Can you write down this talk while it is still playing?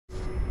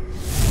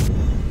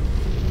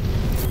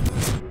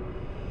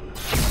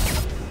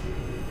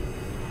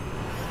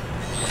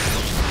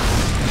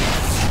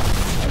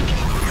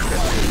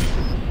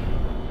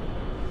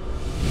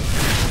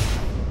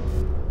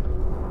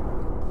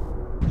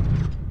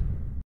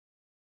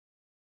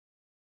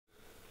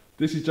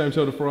This is James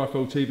Elder for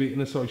IFL TV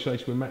in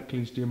association with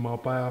Macklin's Gym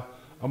Marbella.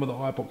 I'm at the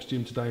iBox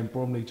gym today in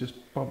Bromley, just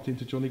bumped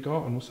into Johnny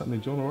Garton. What's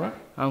happening, John, alright?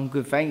 I'm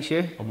good, thanks,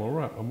 you? I'm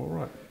alright.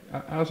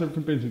 How's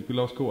everything been since we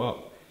last caught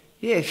up?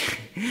 Yes,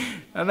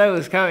 I know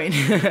what's coming.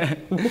 Yeah,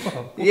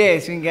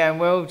 it's been going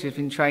well, just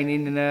been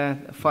training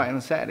and fighting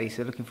on Saturday,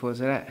 so looking forward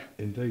to that.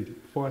 Indeed.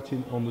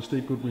 Fighting on the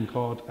Steve Goodwin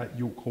card at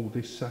York Hall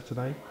this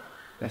Saturday.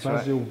 That's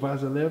Vasil right.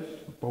 Vasilev,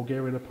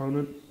 Bulgarian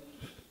opponent.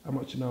 How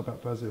much do you know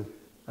about Vasil?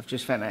 I've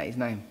just found out his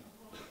name.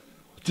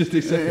 Just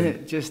this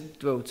second? Just,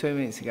 well, 2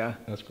 minutes ago.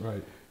 That's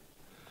great.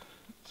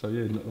 So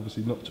yeah,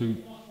 obviously not too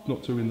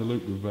in the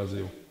loop with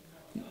Vasil.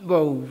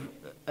 Well,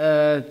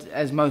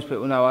 as most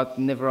people know, I'd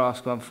never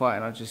ask who I'm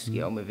fighting. I just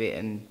get on with it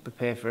and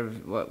prepare for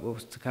what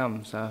was to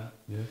come. So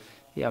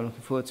yeah, I'm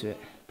looking forward to it.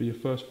 Be your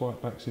first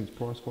fight back since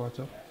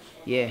Prizefighter?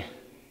 Yeah,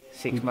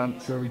 6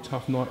 months. Very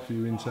tough night for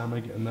you in Sam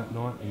Eggington that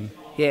night. And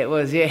yeah, it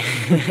was.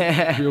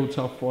 Yeah. real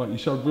tough fight. You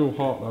showed real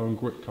heart though and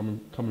grit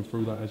coming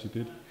through that as you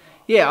did.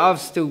 Yeah, I've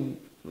still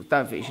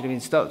don't think it should have been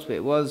stopped, but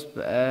it was.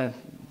 But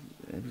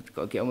we've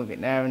got to get on with it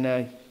now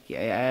and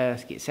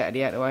get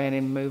Saturday out of the way and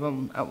then move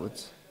on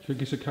upwards. Do you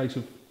think it's a case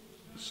of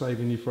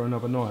saving you for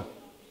another night?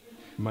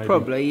 Maybe.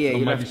 Probably, yeah.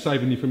 Or maybe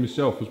saving you from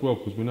yourself as well,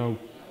 because we know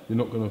you're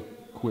not going to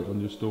quit on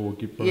your store or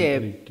give.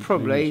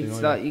 Probably. It's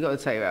like you got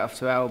to take it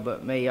after Al,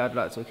 but me, I'd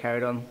like to have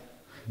carried on.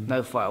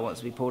 No fighter wants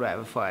to be pulled out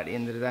of a fight at the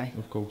end of the day.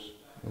 Of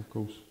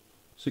course.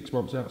 6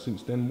 months out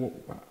since then.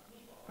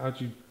 How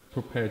do you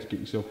prepare to get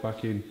yourself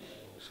back in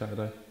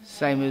Saturday?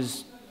 Same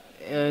as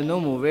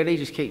normal, really.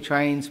 Just keep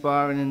training,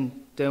 sparring, and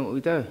doing what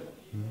we do.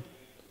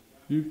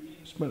 You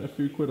spent a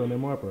few quid on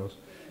them eyebrows.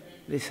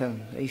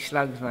 Listen, these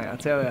slugs, mate, I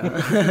tell you.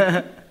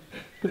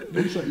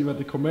 Looks like you've had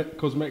the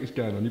cosmetics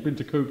going on. You've been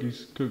to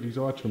Coogie's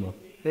eye trimmer.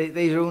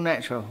 These are all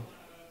natural.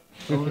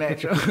 All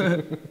natural.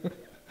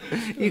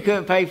 You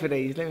couldn't pay for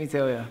these, let me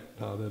tell you.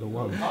 No, they're the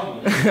ones.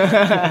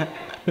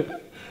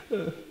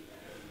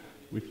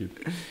 Wicked.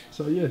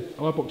 So yeah,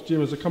 iBox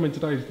gymmers are coming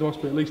today. There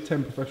must be at least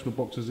 10 professional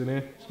boxers in here.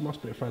 It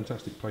must be a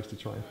fantastic place to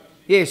train.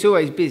 Yeah, it's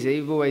always busy.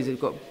 We've always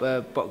got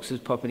boxers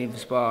popping in for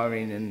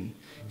sparring, and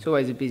it's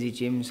always a busy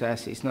gym, so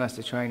it's nice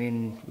to train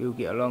in. We all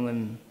get along,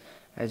 and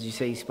as you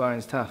see,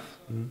 sparring's tough.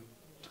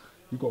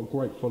 You've got a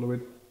great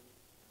following.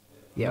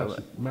 Yeah,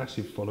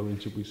 massive following,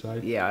 should we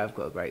say? Yeah, I've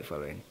got a great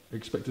following.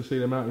 Expect to see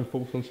them out in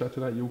force on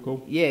Saturday at York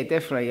Hall? Yeah,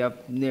 definitely.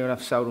 I've near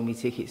enough sold all my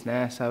tickets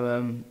now,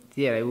 so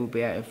yeah, they will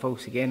be out in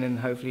force again, and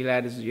hopefully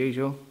loud as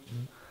usual.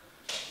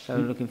 So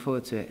I'm looking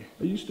forward to it.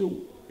 Are you still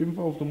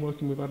involved in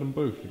working with Adam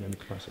Booth in any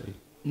capacity?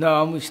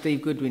 No, I'm with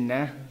Steve Goodwin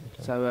now.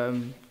 Okay. So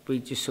we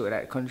just sorted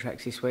out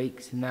contracts this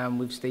week, so now I'm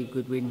with Steve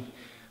Goodwin.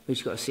 We've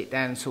just got to sit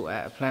down and sort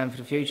out a plan for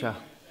the future.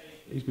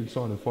 He's been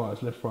signing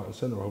fighters left, right and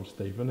centre, old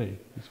Steve, hasn't he?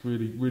 He's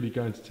really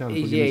going to town.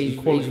 He's really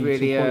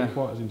quality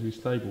fighters into his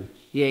stable.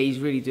 Yeah, he's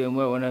really doing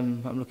well, and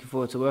I'm looking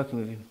forward to working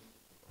with him.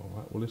 All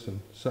right, well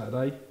listen,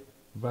 Saturday,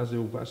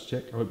 Vasil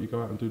Vasilev, I hope you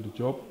go out and do the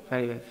job.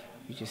 Vasilev,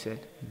 you just said.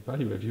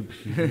 Vasilev,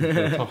 you've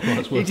a tough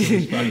night's work.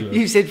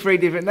 You said 3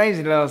 different names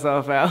in the last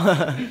half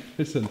hour.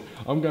 Listen,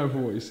 I'm going for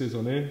what it says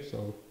on here,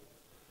 so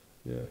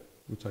yeah,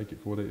 we'll take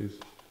it for what it is.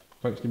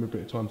 Thanks for giving me a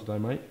bit of time today,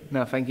 mate.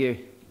 No, thank you.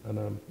 And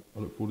I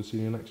look forward to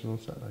seeing you in action on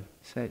Saturday.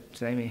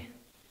 Same here.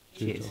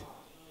 Cheers.